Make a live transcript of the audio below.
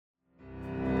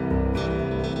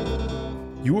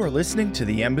You are listening to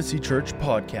the Embassy Church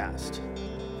podcast,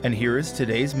 and here is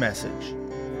today's message.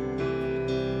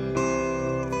 Thank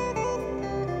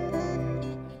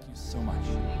you so much.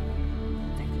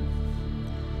 Thank you.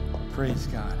 Praise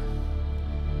God.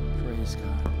 Praise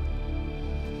God.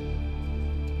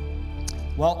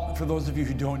 Well, for those of you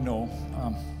who don't know,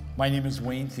 my name is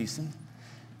Waine.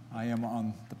 I am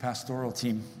on the pastoral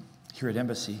team here at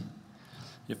Embassy,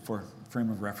 if for frame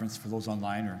of reference for those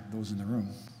online or those in the room.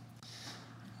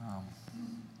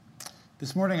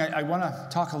 This morning, I want to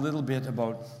talk a little bit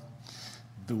about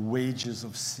the wages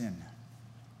of sin.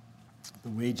 The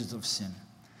wages of sin.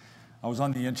 I was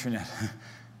on the internet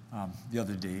the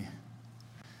other day,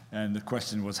 and the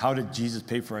question was, how did Jesus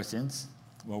pay for our sins?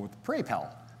 Well, with PayPal,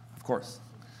 of course.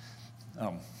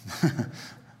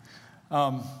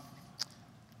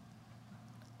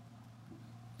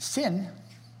 Sin,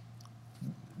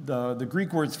 the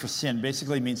Greek words for sin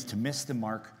basically means to miss the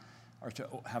mark or to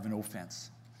have an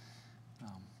offense.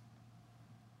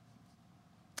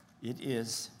 It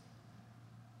is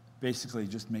basically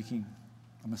just making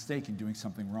a mistake and doing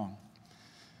something wrong,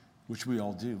 which we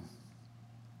all do.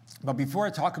 But before I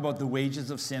talk about the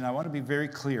wages of sin, I want to be very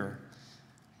clear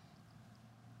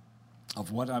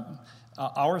of what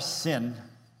our sin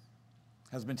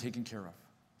has been taken care of.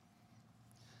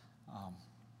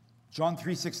 John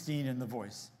 3:16 in the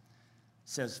Voice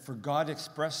says, "For God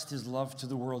expressed his love to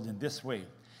the world in this way.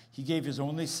 He gave his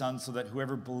only Son so that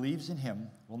whoever believes in him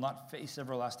will not face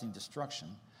everlasting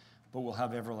destruction, but will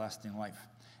have everlasting life."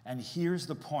 And here's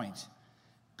the point.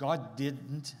 God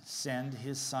didn't send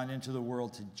his Son into the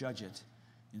world to judge it.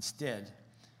 Instead,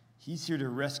 he's here to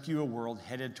rescue a world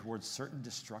headed towards certain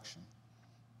destruction.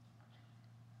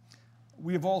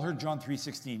 We have all heard John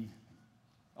 3:16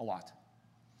 a lot.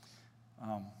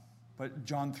 But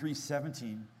John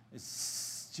 3:17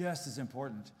 is just as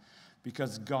important,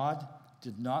 because God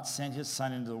did not send his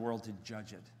Son into the world to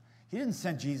judge it. He didn't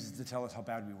send Jesus to tell us how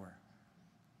bad we were.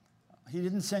 He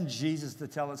didn't send Jesus to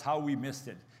tell us how we missed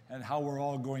it and how we're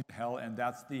all going to hell and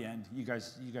that's the end. You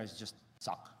guys just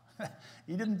suck.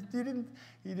 He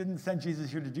didn't send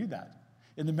Jesus here to do that.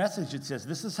 In the Message it says,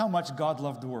 "This is how much God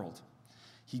loved the world.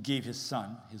 He gave his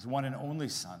Son, his one and only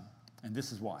Son, and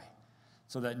this is why,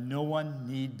 so that no one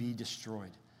need be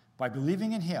destroyed. By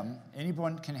believing in him,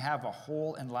 anyone can have a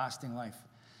whole and lasting life."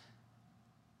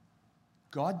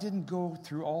 God didn't go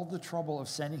through all the trouble of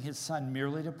sending his Son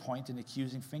merely to point an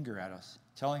accusing finger at us,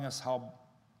 telling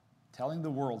the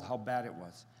world how bad it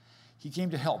was. He came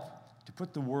to help, to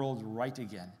put the world right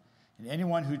again, and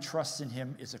anyone who trusts in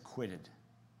him is acquitted.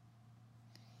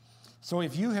 So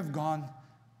if you have gone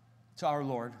to our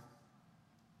Lord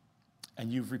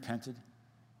and you've repented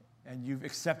and you've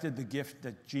accepted the gift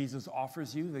that Jesus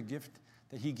offers you, the gift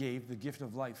that he gave, the gift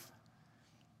of life,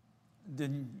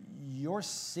 then your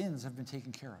sins have been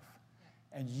taken care of.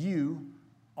 And you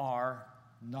are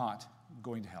not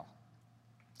going to hell.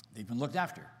 They've been looked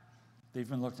after. They've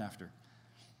been looked after.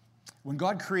 When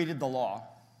God created the law,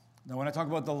 now when I talk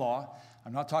about the law,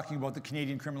 I'm not talking about the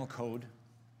Canadian Criminal Code.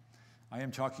 I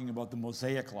am talking about the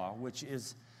Mosaic Law, which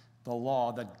is the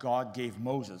law that God gave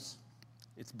Moses.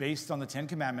 It's based on the Ten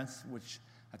Commandments, which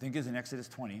I think is in Exodus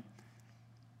 20.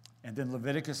 And then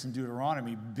Leviticus and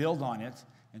Deuteronomy build on it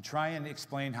and try and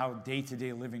explain how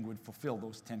day-to-day living would fulfill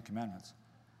those 10 commandments.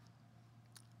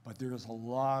 But there's a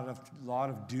lot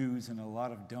of do's and a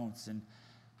lot of don'ts, and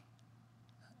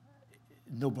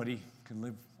nobody can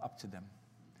live up to them.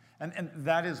 And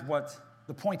that is what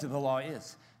the point of the law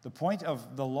is. The point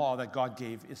of the law that God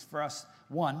gave is for us,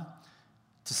 one,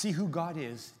 to see who God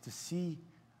is, to see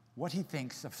what he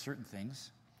thinks of certain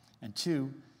things, and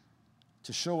two,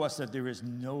 to show us that there is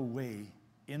no way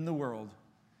in the world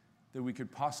that we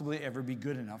could possibly ever be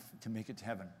good enough to make it to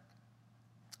heaven,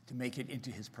 to make it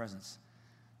into his presence.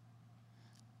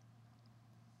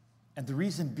 And the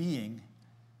reason being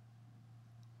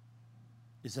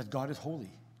is that God is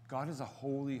holy. God is a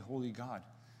holy, holy God.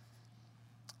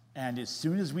 And as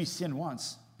soon as we sin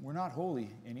once, we're not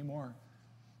holy anymore.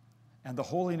 And the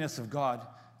holiness of God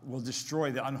will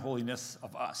destroy the unholiness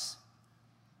of us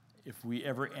if we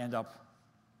ever end up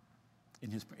in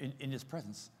his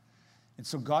presence. And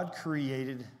so God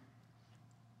created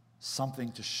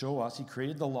something to show us. He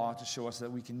created the law to show us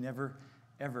that we can never,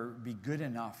 ever be good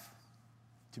enough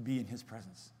to be in his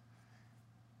presence.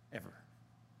 Ever.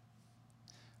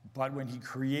 But when he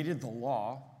created the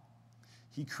law,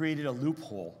 he created a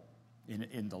loophole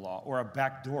in the law, or a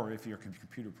back door if you're a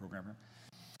computer programmer.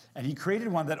 And he created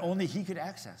one that only he could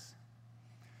access.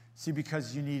 See,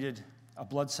 because you needed a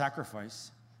blood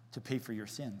sacrifice to pay for your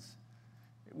sins,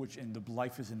 which in the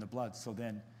life is in the blood. So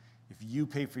then, if you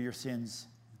pay for your sins,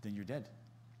 then you're dead.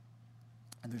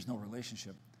 and there's no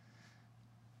relationship.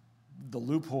 The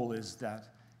loophole is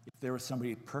that if there was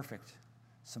somebody perfect,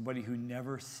 somebody who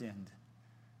never sinned,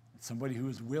 somebody who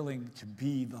is willing to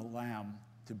be the lamb,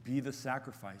 to be the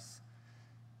sacrifice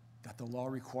that the law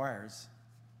requires,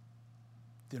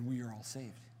 then we are all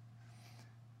saved.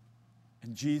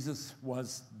 And Jesus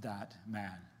was that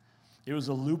man. It was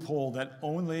a loophole that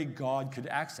only God could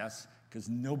access because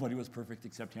nobody was perfect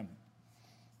except him.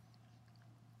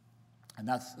 And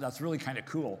that's really kind of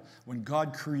cool. When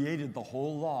God created the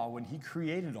whole law, when he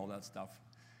created all that stuff,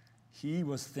 he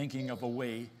was thinking of a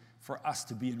way for us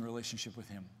to be in relationship with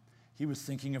him. He was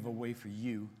thinking of a way for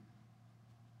you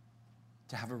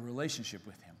to have a relationship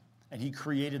with him. And he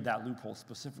created that loophole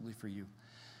specifically for you.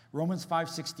 Romans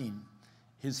 5:16,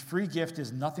 his free gift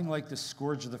is nothing like the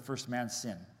scourge of the first man's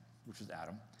sin, which was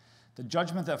Adam. The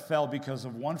judgment that fell because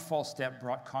of one false step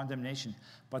brought condemnation,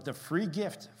 but the free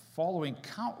gift following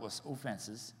countless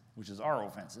offenses, which is our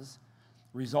offenses,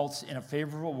 results in a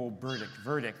favorable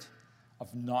verdict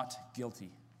of not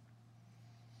guilty.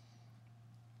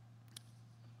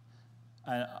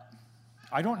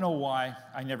 I don't know why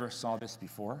I never saw this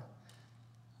before.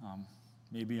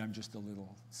 Maybe I'm just a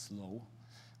little slow.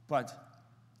 But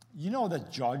you know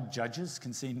that judges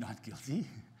can say not guilty?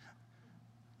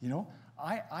 You know,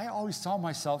 I always saw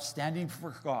myself standing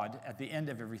before God at the end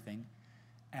of everything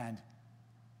and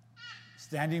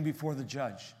standing before the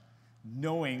judge,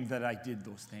 knowing that I did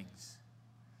those things.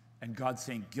 And God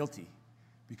saying guilty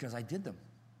because I did them.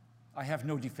 I have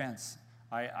no defense.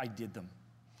 I did them.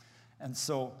 And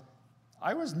so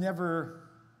I was never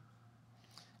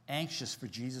anxious for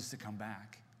Jesus to come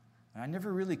back. And I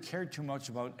never really cared too much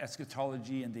about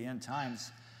eschatology and the end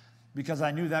times because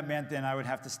I knew that meant then I would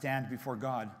have to stand before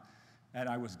God, and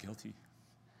I was guilty.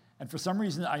 And for some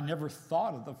reason, I never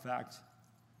thought of the fact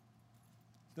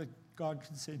that God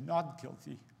can say not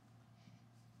guilty.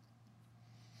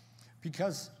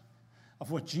 Because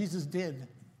of what Jesus did,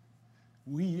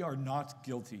 we are not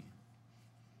guilty.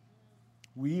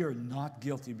 We are not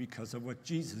guilty because of what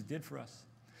Jesus did for us.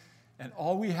 And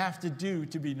all we have to do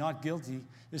to be not guilty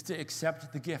is to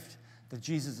accept the gift that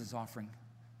Jesus is offering,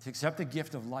 to accept the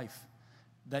gift of life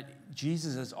that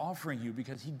Jesus is offering you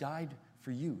because he died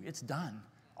for you. It's done.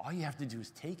 All you have to do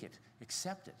is take it,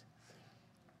 accept it.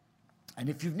 And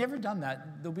if you've never done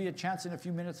that, there'll be a chance in a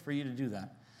few minutes for you to do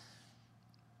that.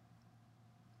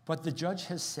 But the judge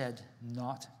has said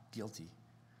not guilty.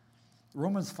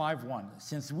 Romans 5:1,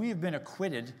 since we have been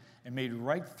acquitted and made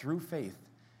right through faith,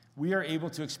 we are able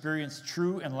to experience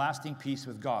true and lasting peace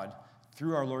with God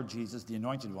through our Lord Jesus, the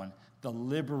Anointed One, the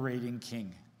liberating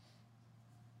King.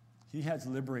 He has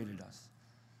liberated us.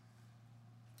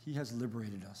 He has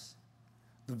liberated us.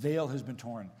 The veil has been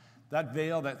torn. That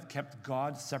veil that kept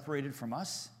God separated from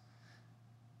us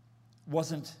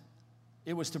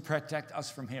it was to protect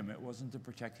us from him. It wasn't to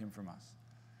protect him from us.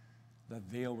 That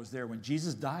veil was there. When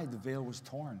Jesus died, the veil was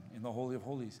torn in the Holy of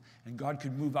Holies. And God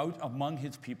could move out among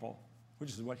his people, which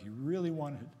is what he really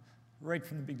wanted right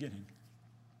from the beginning.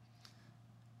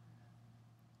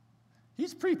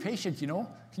 He's pretty patient, you know.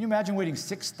 Can you imagine waiting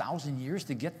 6,000 years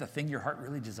to get the thing your heart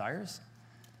really desires?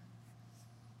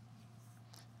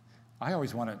 I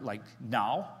always want it like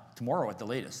now, tomorrow at the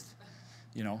latest,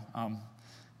 you know,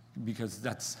 because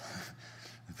that's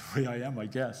the way I am, I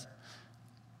guess.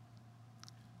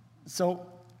 So,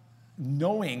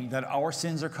 knowing that our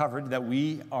sins are covered, that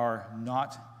we are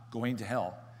not going to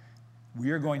hell,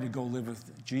 we are going to go live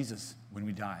with Jesus when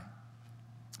we die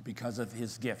because of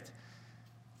his gift.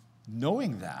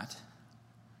 Knowing that,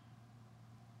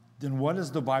 then what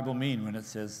does the Bible mean when it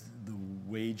says the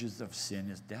wages of sin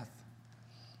is death?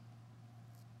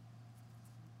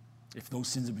 If those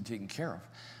sins have been taken care of.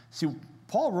 See,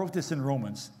 Paul wrote this in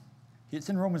Romans. It's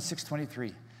in Romans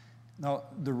 6:23. Now,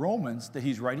 the Romans that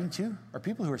he's writing to are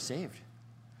people who are saved.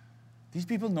 These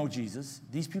people know Jesus.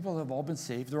 These people have all been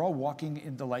saved. They're all walking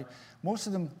in the light. Most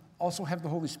of them also have the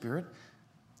Holy Spirit.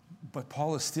 But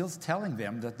Paul is still telling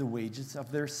them that the wages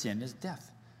of their sin is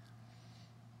death.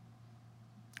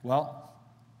 Well,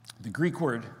 the Greek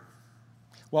word,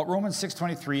 Romans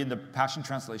 6:23 in the Passion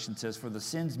Translation says, for the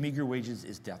sin's meager wages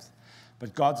is death.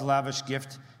 But God's lavish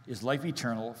gift is life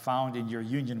eternal, found in your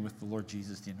union with the Lord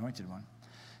Jesus, the Anointed One.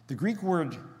 The Greek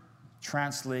word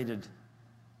translated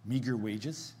meager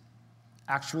wages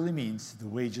actually means the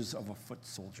wages of a foot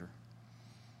soldier.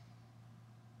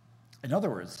 In other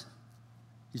words,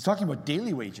 he's talking about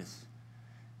daily wages,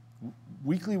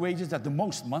 weekly wages at the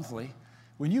most, monthly.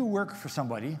 When you work for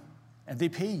somebody and they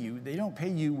pay you, they don't pay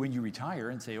you when you retire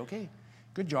and say, okay,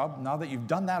 good job. Now that you've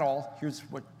done that all, here's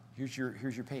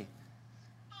your pay.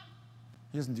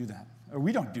 He doesn't do that. Or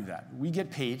we don't do that. We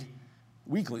get paid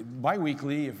weekly,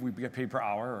 bi-weekly if we get paid per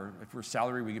hour, or if we're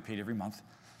salary, we get paid every month.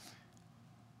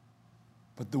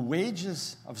 But the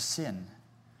wages of sin,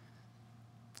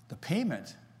 the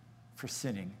payment for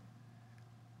sinning,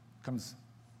 comes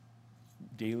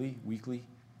daily, weekly,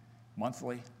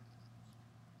 monthly.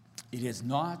 It is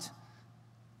not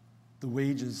the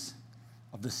wages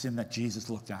of the sin that Jesus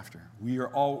looked after. We're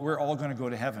all going to go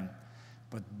to heaven,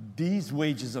 but these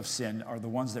wages of sin are the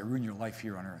ones that ruin your life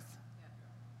here on earth.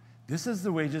 This is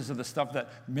the wages of the stuff that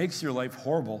makes your life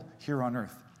horrible here on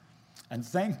earth. And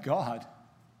thank God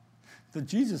that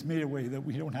Jesus made a way that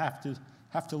we don't have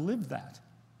to live that.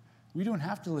 We don't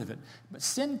have to live it. But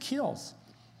sin kills.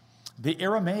 The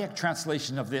Aramaic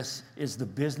translation of this is the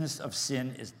business of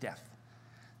sin is death.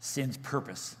 Sin's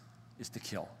purpose is to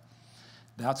kill.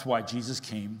 That's why Jesus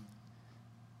came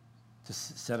to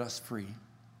set us free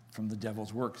from the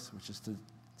devil's works, which is to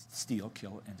steal,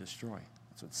 kill, and destroy.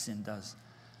 That's what sin does.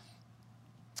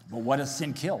 But what does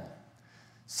sin kill?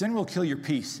 Sin will kill your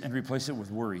peace and replace it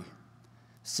with worry.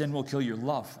 Sin will kill your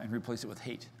love and replace it with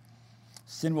hate.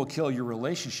 Sin will kill your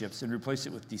relationships and replace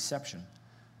it with deception.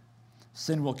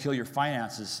 Sin will kill your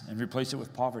finances and replace it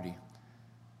with poverty.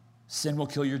 Sin will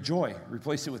kill your joy,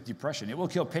 replace it with depression. It will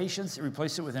kill patience and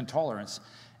replace it with intolerance.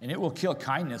 And it will kill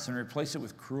kindness and replace it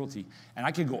with cruelty. And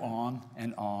I could go on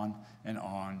and on and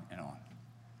on and on.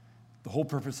 The whole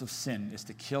purpose of sin is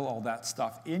to kill all that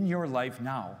stuff in your life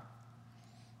now.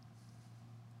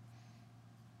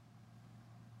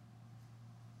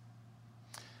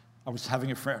 I was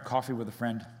having coffee with a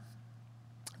friend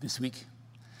this week,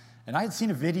 and I had seen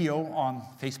a video on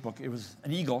Facebook. It was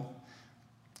an eagle.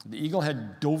 The eagle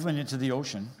had dove into the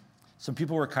ocean. Some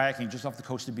people were kayaking just off the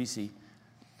coast of BC,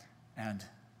 and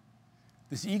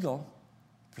this eagle,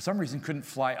 for some reason, couldn't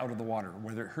fly out of the water,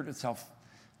 whether it hurt itself,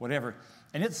 whatever,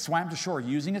 and it swam to shore.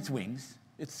 Using its wings,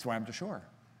 it swam to shore,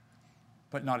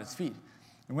 but not its feet.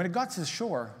 And when it got to the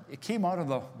shore, it came out of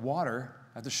the water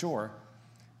at the shore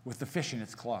with the fish in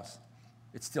its claws.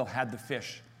 It still had the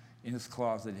fish in its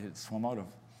claws that it had swum out of.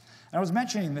 And I was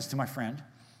mentioning this to my friend,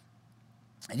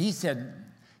 and he said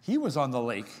he was on the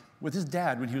lake with his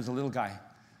dad when he was a little guy,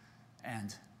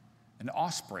 and an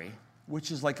osprey,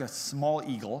 which is like a small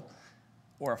eagle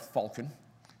or a falcon,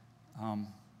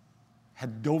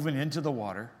 had dove into the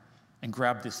water and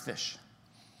grabbed this fish.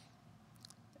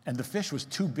 And the fish was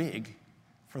too big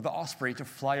for the osprey to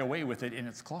fly away with it in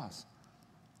its claws.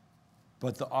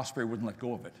 But the osprey wouldn't let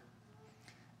go of it.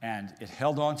 And it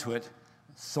held on to it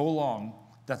so long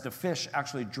that the fish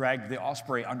actually dragged the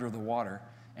osprey under the water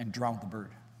and drowned the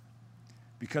bird.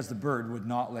 Because the bird would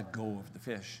not let go of the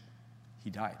fish,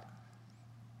 he died.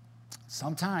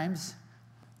 Sometimes,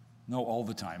 no, all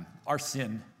the time, our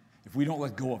sin, if we don't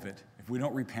let go of it, if we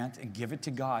don't repent and give it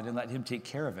to God and let him take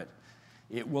care of it,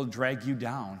 it will drag you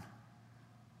down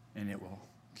and it will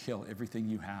kill everything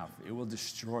you have. It will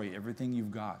destroy everything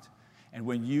you've got. And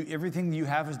when everything you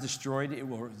have is destroyed, it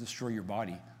will destroy your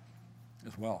body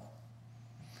as well.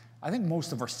 I think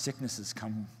most of our sicknesses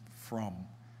come from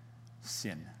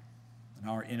sin and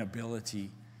our inability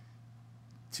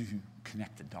to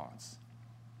connect the dots.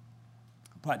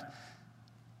 But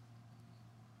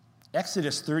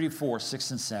Exodus 34,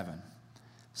 6 and 7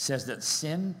 says that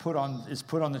sin is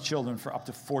put on the children for up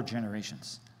to 4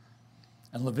 generations.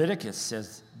 And Leviticus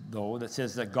says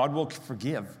that God will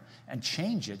forgive and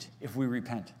change it if we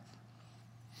repent.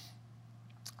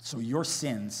 So your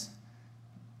sins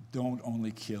don't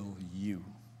only kill you,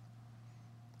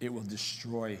 it will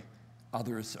destroy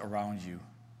others around you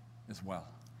as well.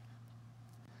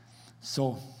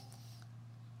 So,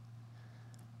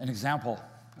 an example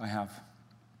I have.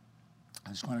 I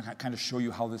just want to kind of show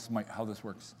you how this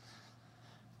works.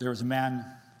 There was a man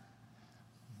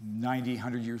 90,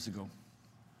 100 years ago,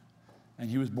 and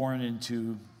he was born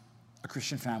into a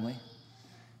Christian family,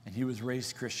 and he was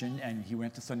raised Christian, and he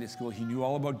went to Sunday school. He knew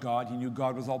all about God. He knew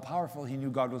God was all-powerful. He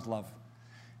knew God was love,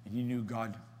 and he knew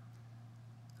God,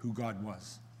 who God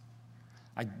was.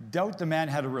 I doubt the man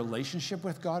had a relationship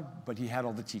with God, but he had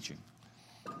all the teaching.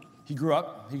 He grew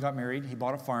up, he got married, he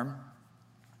bought a farm,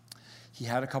 he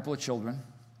had a couple of children,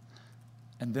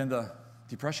 and then the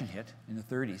Depression hit in the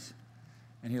 30s,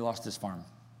 and he lost his farm.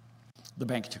 The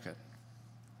bank took it.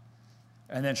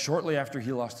 And then shortly after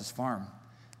he lost his farm,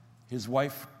 his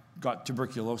wife got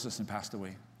tuberculosis and passed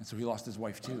away, and so he lost his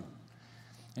wife too.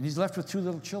 And he's left with 2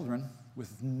 little children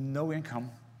with no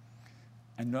income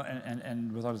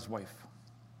and without his wife.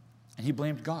 And he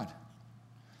blamed God.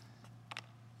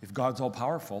 If God's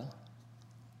all-powerful,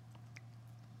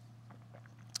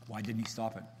 why didn't he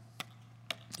stop it?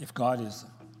 If God is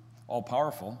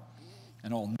all-powerful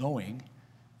and all-knowing,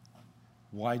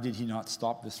 Why did he not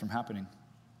stop this from happening?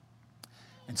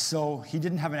 And so he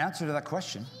didn't have an answer to that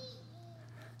question.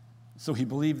 So he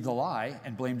believed the lie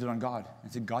and blamed it on God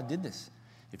and said, God did this.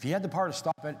 If he had the power to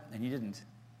stop it and he didn't,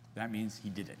 that means he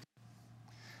did it.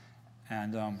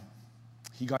 And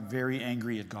he got very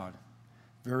angry at God,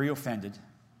 very offended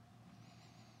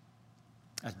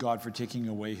at God for taking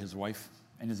away his wife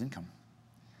and his income.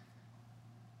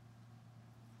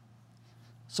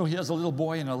 So he has a little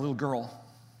boy and a little girl,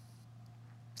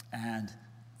 and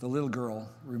the little girl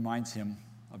reminds him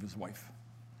of his wife.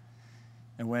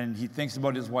 And when he thinks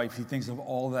about his wife, he thinks of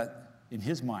all that, in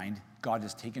his mind, God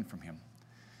has taken from him.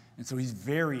 And so he's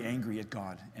very angry at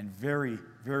God and very,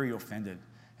 very offended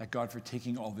at God for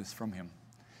taking all this from him.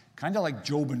 Kind of like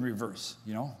Job in reverse,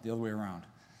 the other way around.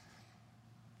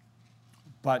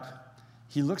 But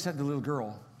he looks at the little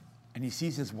girl and he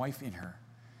sees his wife in her.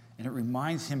 And it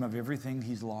reminds him of everything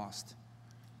he's lost.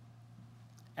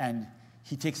 And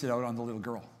he takes it out on the little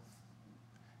girl.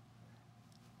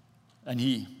 And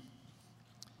he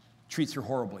treats her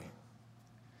horribly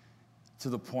to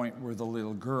the point where the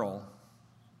little girl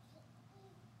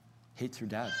hates her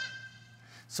dad.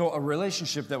 So a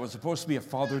relationship that was supposed to be a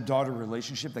father-daughter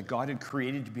relationship that God had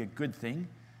created to be a good thing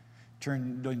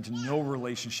turned into no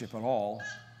relationship at all,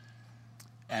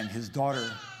 and his daughter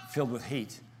filled with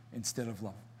hate instead of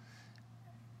love.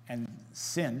 And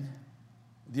sin,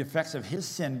 the effects of his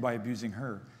sin by abusing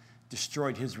her,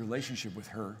 destroyed his relationship with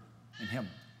her and him.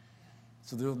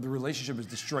 So the relationship is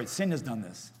destroyed. Sin has done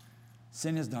this.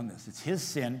 Sin has done this. It's his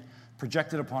sin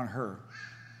projected upon her,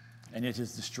 and it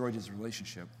has destroyed his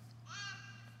relationship.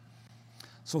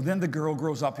 So then the girl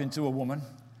grows up into a woman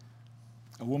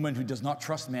who does not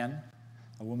trust men,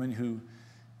 a woman who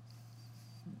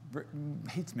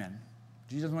hates men.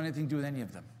 She doesn't want anything to do with any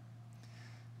of them.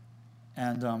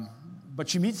 And but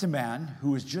she meets a man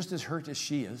who is just as hurt as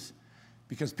she is,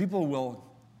 because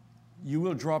you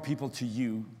will draw people to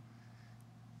you.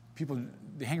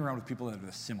 They hang around with people that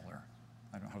are similar.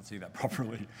 I don't know how to say that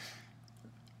properly.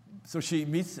 So she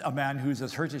meets a man who's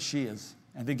as hurt as she is,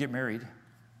 and they get married,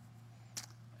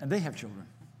 and they have children.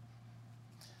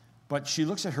 But she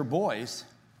looks at her boys,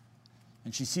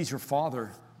 and she sees her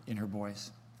father in her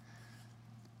boys.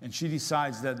 And she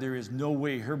decides that there is no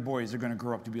way her boys are going to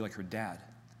grow up to be like her dad.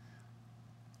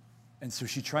 And so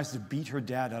she tries to beat her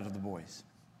dad out of the boys.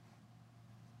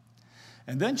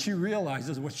 And then she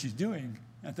realizes what she's doing,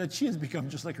 and that she has become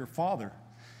just like her father.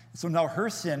 So now her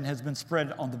sin has been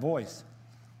spread on the boys.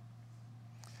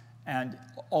 And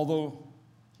although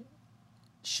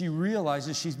she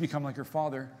realizes she's become like her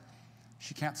father,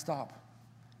 she can't stop.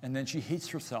 And then she hates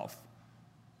herself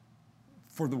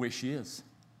for the way she is.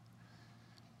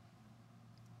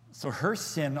 So her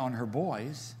sin on her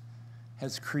boys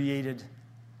has created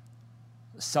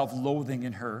self-loathing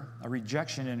in her, a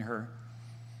rejection in her,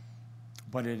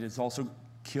 but it has also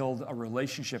killed a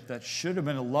relationship that should have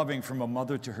been a loving from a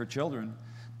mother to her children.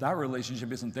 That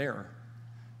relationship isn't there.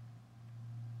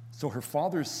 So her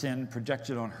father's sin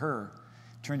projected on her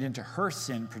turned into her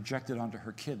sin projected onto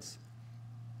her kids.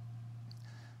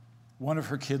 One of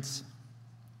her kids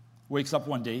wakes up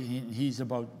one day, he's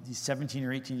 17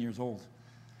 or 18 years old.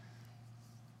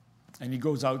 And he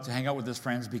goes out to hang out with his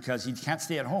friends because he can't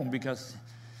stay at home because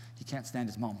he can't stand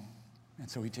his mom. And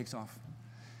so he takes off.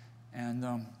 And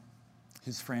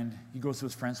he goes to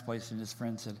his friend's place, and his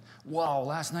friend said, "Wow,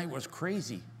 last night was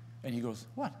crazy." And he goes,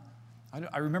 "What?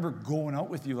 I remember going out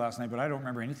with you last night, but I don't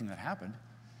remember anything that happened."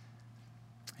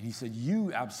 And he said,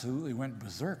 "You absolutely went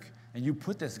berserk, and you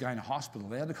put this guy in a hospital.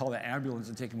 They had to call the ambulance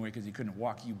and take him away because he couldn't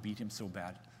walk. You beat him so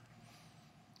bad."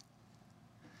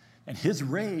 And his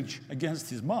rage against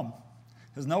his mom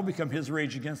has now become his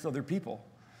rage against other people.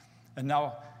 And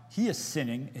now he is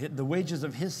sinning. The wages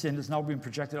of his sin is now being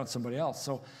projected on somebody else.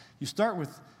 So you start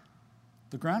with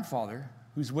the grandfather,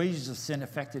 whose wages of sin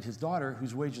affected his daughter,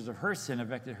 whose wages of her sin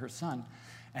affected her son.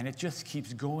 And it just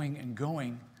keeps going and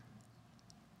going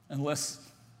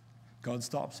unless God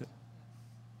stops it.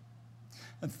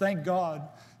 And thank God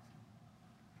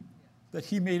that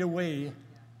he made a way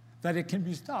that it can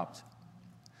be stopped.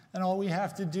 And all we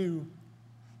have to do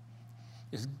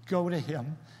is go to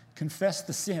him, confess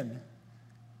the sin,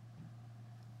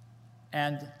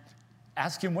 and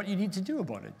ask him what you need to do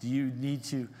about it. Do you need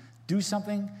to do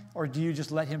something, or do you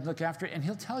just let him look after it? And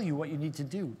he'll tell you what you need to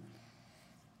do.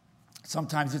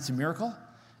 Sometimes it's a miracle,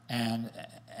 and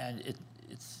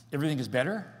everything is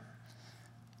better.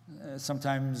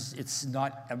 Sometimes it's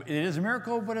not. It is a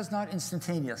miracle, but it's not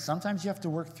instantaneous. Sometimes you have to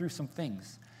work through some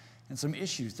things and some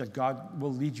issues that God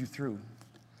will lead you through.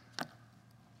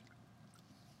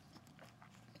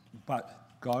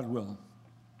 But God will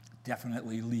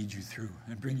definitely lead you through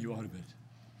and bring you out of it.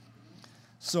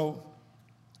 So,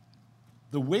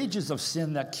 the wages of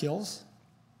sin that kills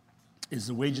is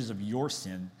the wages of your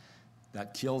sin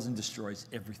that kills and destroys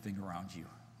everything around you.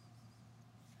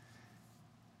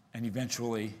 And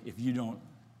eventually, if you don't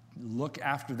look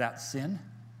after that sin,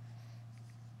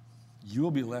 you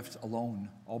will be left alone,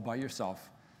 all by yourself.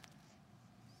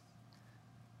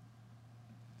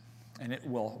 And it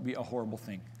will be a horrible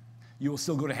thing. You will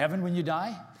still go to heaven when you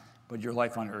die, but your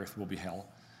life on earth will be hell,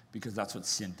 because that's what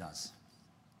sin does.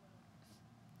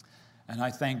 And I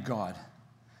thank God.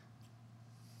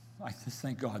 I just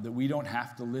thank God that we don't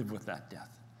have to live with that death.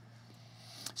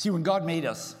 See, when God made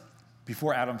us,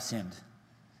 before Adam sinned,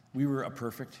 we were a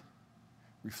perfect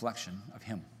reflection of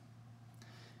him.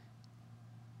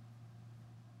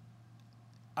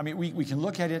 I mean, we can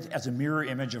look at it as a mirror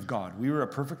image of God. We were a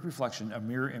perfect reflection, a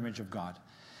mirror image of God,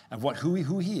 of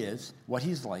who he is, what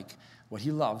he's like, what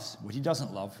he loves, what he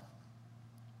doesn't love.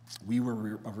 We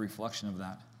were a reflection of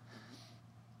that.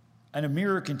 And a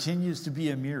mirror continues to be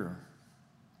a mirror.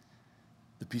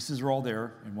 The pieces are all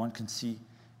there, and one can see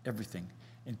everything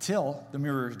until the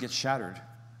mirror gets shattered.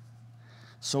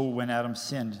 So when Adam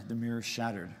sinned, the mirror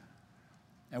shattered.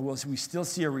 And we still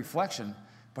see a reflection,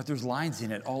 but there's lines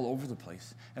in it all over the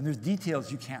place. And there's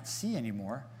details you can't see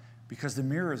anymore because the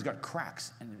mirror has got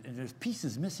cracks, and there's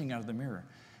pieces missing out of the mirror.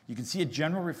 You can see a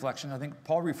general reflection. I think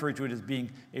Paul referred to it as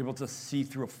being able to see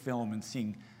through a film and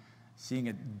seeing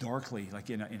it darkly,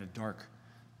 like in a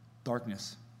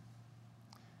darkness.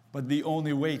 But the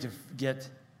only way to get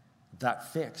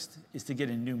that fixed is to get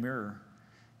a new mirror.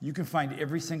 You can find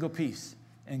every single piece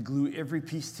and glue every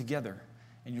piece together,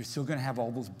 and you're still going to have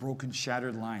all those broken,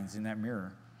 shattered lines in that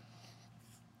mirror.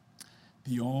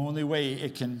 The only way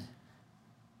it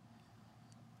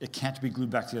can't be glued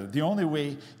back together. The only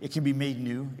way it can be made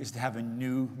new is to have a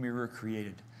new mirror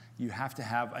created. You have to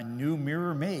have a new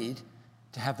mirror made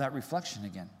to have that reflection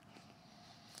again.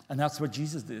 And that's what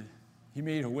Jesus did. He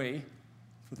made a way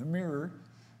for the mirror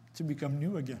to become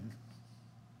new again.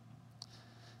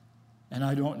 And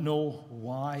I don't know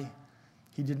why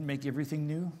he didn't make everything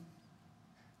new,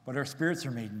 but our spirits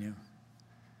are made new.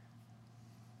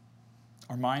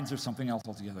 Our minds are something else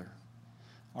altogether.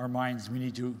 Our minds, we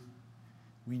need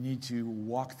to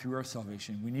walk through our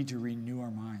salvation. We need to renew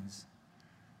our minds.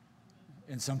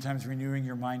 And sometimes renewing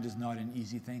your mind is not an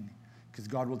easy thing, because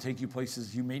God will take you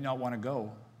places you may not want to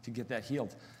go to get that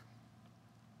healed.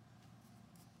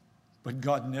 But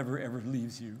God never, ever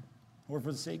leaves you or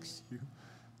forsakes you.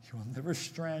 He will never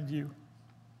strand you.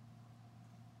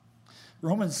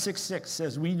 Romans 6:6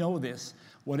 says, we know this.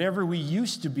 Whatever we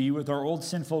used to be with our old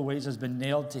sinful ways has been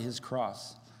nailed to his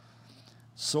cross.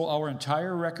 So our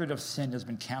entire record of sin has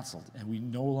been canceled, and we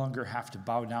no longer have to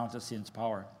bow down to sin's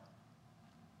power.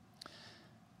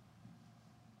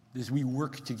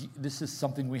 This is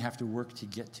something we have to work to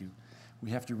get to.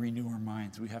 We have to renew our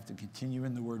minds. We have to continue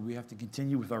in the Word. We have to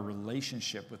continue with our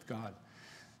relationship with God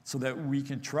so that we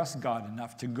can trust God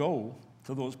enough to go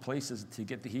to those places to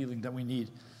get the healing that we need.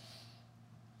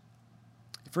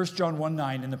 1 John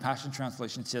 1:9 in the Passion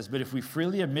Translation says, but if we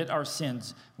freely admit our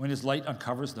sins when his light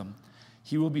uncovers them,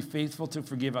 he will be faithful to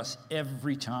forgive us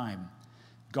every time.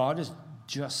 God is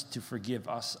just to forgive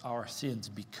us our sins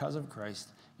because of Christ,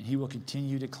 and he will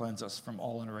continue to cleanse us from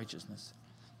all unrighteousness.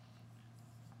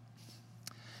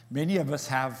 Many of us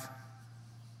have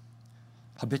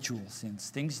habitual sins,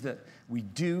 things that we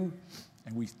do,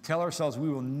 and we tell ourselves we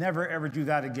will never, ever do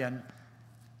that again,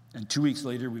 and 2 weeks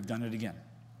later, we've done it again.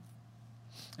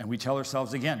 And we tell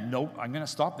ourselves again, nope, I'm going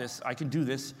to stop this. I can do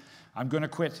this. I'm going to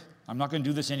quit. I'm not going to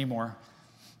do this anymore.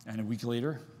 And a week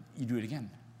later, you do it again.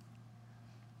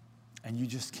 And you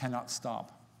just cannot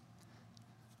stop.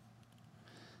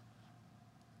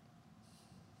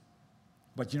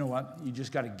 But you know what? You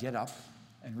just got to get up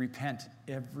and repent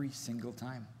every single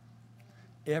time.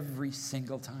 Every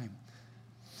single time.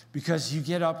 Because you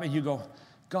get up and you go,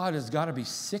 God has got to be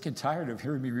sick and tired of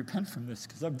hearing me repent from this,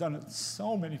 because I've done it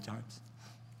so many times.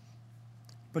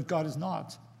 But God is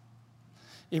not.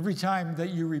 Every time that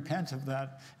you repent of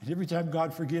that, and every time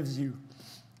God forgives you,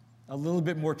 a little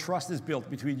bit more trust is built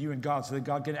between you and God so that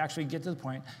God can actually get to the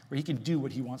point where he can do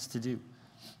what he wants to do.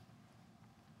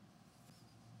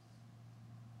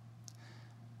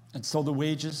 And so the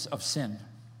wages of sin,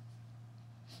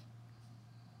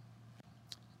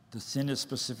 the sin is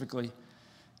specifically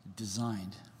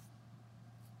designed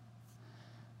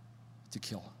to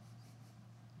kill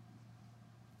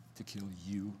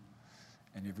you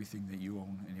and everything that you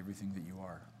own and everything that you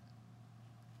are.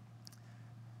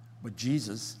 But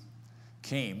Jesus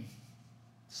came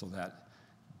so that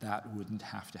that wouldn't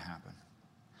have to happen.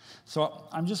 So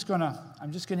I'm just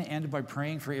gonna end by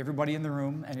praying for everybody in the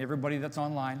room and everybody that's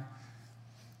online.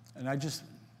 And I just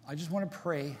want to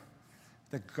pray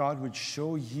that God would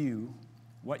show you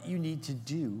what you need to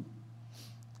do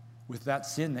with that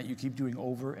sin that you keep doing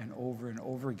over and over and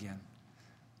over again.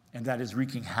 And that is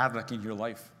wreaking havoc in your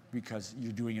life because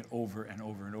you're doing it over and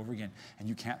over and over again, and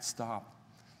you can't stop.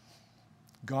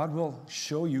 God will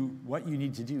show you what you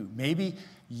need to do. Maybe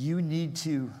you need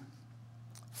to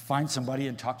find somebody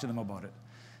and talk to them about it.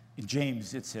 In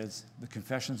James, it says, the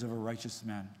confessions of a righteous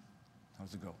man,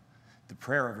 how's it go? The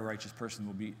prayer of a righteous person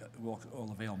will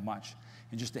avail much.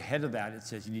 And just ahead of that, it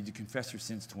says you need to confess your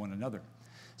sins to one another.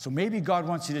 So maybe God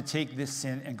wants you to take this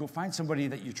sin and go find somebody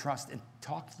that you trust and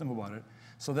talk to them about it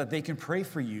so that they can pray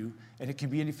for you and it can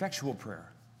be an effectual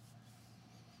prayer.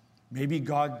 Maybe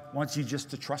God wants you just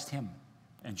to trust him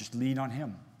and just lean on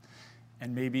him.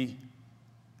 And maybe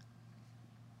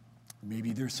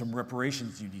there's some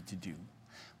reparations you need to do.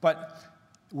 But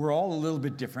we're all a little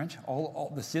bit different.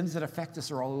 All the sins that affect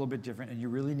us are all a little bit different, and you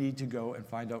really need to go and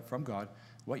find out from God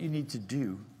what you need to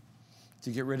do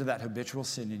to get rid of that habitual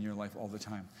sin in your life all the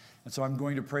time. And so I'm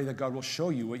going to pray that God will show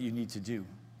you what you need to do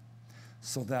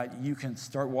so that you can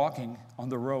start walking on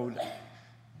the road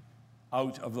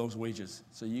out of those wages,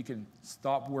 so you can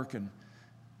stop working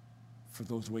for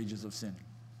those wages of sin.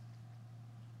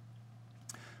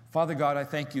 Father God, I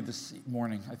thank you this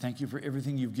morning. I thank you for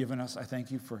everything you've given us. I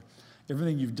thank you for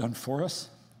everything you've done for us.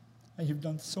 And you've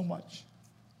done so much,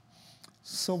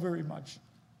 so very much.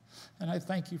 And I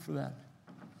thank you for that.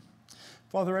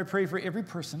 Father, I pray for every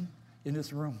person in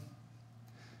this room.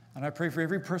 And I pray for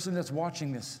every person that's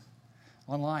watching this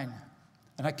online.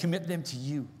 And I commit them to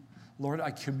you. Lord,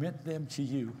 I commit them to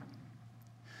you.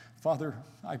 Father,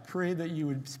 I pray that you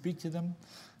would speak to them,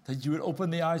 that you would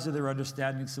open the eyes of their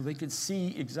understanding so they could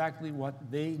see exactly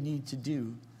what they need to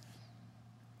do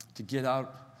to get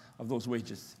out of those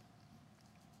wages.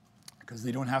 Because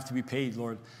they don't have to be paid,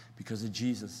 Lord, because of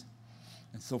Jesus.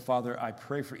 And so, Father, I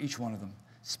pray for each one of them.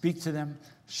 Speak to them,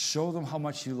 show them how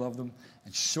much you love them,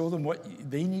 and show them what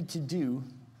they need to do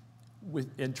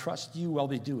and trust you while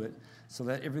they do it so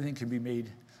that everything can be made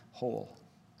whole.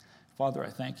 Father, I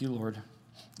thank you, Lord,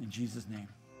 in Jesus' name.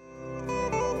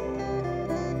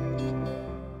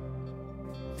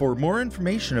 For more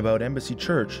information about Embassy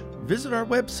Church, visit our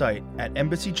website at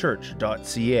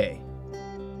embassychurch.ca.